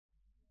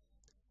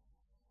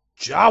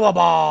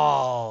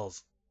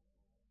Jawaballs!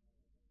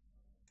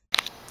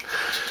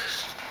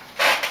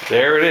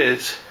 There it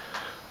is.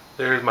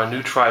 There's my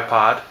new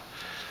tripod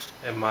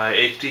and my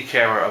HD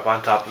camera up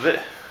on top of it,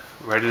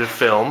 ready to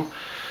film.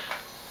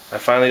 I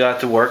finally got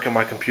to work on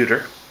my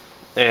computer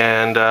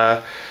and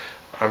I'm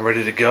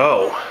ready to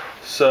go.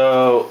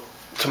 So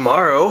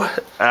tomorrow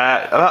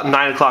at about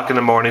 9 o'clock in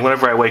the morning,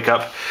 whenever I wake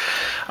up,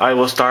 I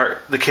will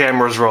start the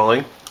cameras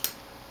rolling.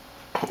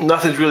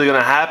 Nothing's really going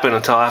to happen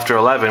until after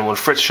 11 when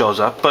Fritz shows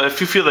up, but if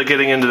you feel like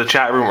getting into the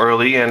chat room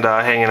early and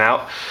hanging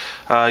out,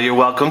 you're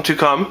welcome to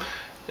come,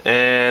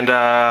 and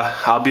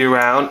I'll be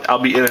around. I'll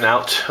be in and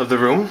out of the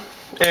room.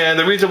 And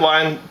the reason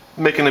why I'm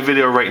making a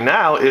video right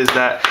now is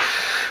that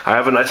I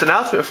have a nice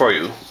announcement for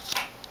you.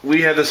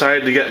 We have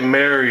decided to get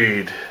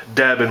married,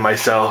 Deb and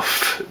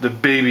myself, the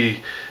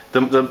baby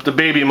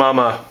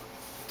mama.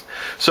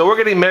 So we're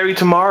getting married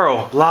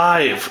tomorrow,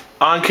 live,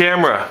 on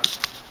camera.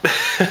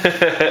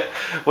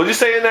 What'd you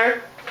say in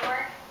there?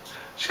 Dork.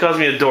 She calls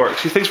me a dork.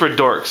 She thinks we're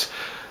dorks.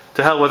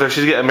 To hell with her,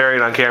 she's getting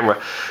married on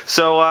camera.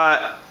 So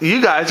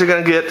you guys are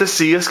going to get to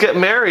see us get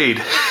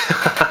married.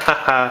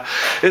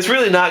 It's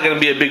really not going to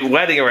be a big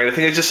wedding or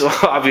anything. It's just,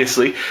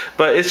 obviously,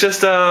 but it's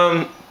just,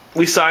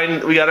 we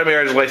got a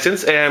marriage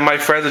license, and my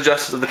friend's a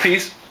justice of the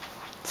peace,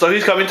 so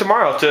he's coming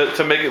tomorrow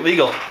to make it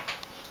legal.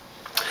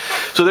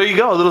 So there you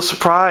go, a little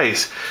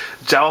surprise.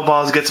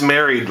 Jawaballs gets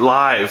married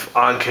live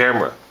on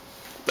camera.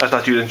 I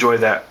thought you'd enjoy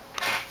that.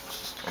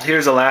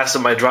 Here's the last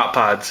of my drop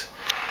pods.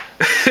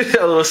 A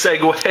little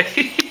segue.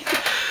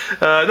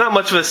 Not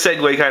much of a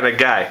segue kind of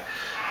guy.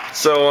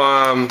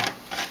 So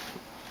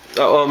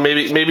well,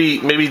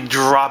 maybe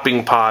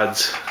dropping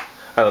pods.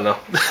 I don't know.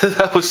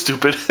 That was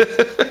stupid.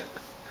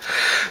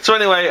 So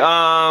anyway,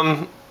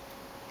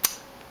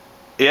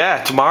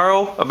 yeah,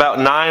 tomorrow about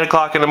 9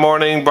 o'clock in the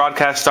morning,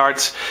 broadcast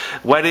starts.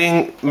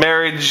 Wedding,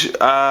 marriage,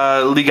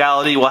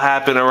 legality will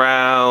happen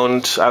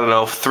around, I don't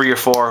know, 3 or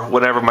 4,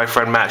 whenever my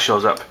friend Matt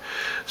shows up.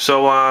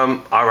 So,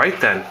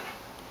 alright then.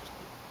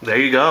 There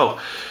you go.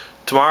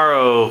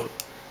 Tomorrow,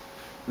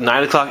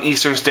 9 o'clock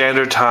Eastern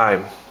Standard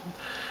Time.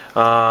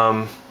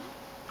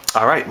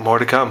 Alright, more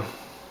to come.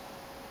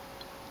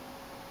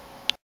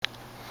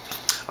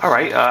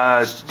 Alright,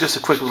 just a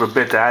quick little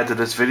bit to add to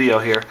this video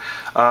here.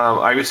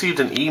 I received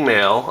an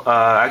email,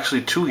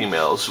 actually 2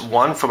 emails,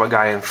 one from a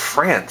guy in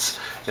France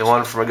and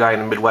one from a guy in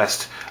the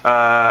Midwest,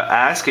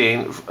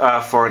 asking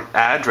for an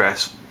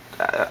address.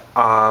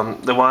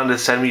 They wanted to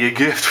send me a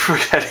gift for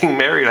getting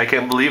married. I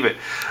can't believe it.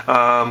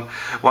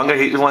 One guy,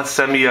 he wants to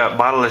send me a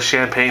bottle of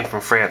champagne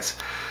from France.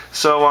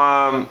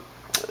 So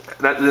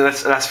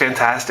that's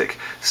fantastic.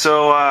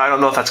 So I don't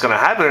know if that's going to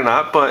happen or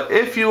not, but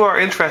if you are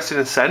interested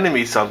in sending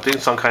me something,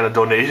 some kind of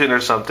donation or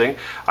something,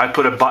 I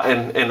put a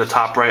button in the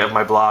top right of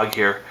my blog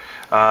here,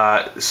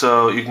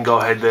 so you can go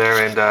ahead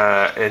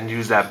there and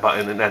use that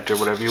button and enter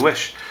whatever you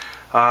wish.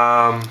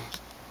 There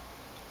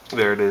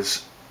it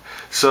is.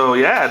 So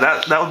yeah,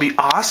 that would be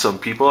awesome,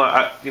 people.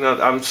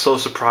 I'm so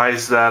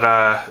surprised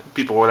that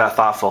people were that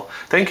thoughtful.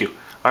 Thank you.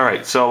 All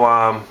right,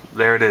 so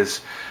there it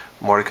is.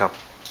 More to come.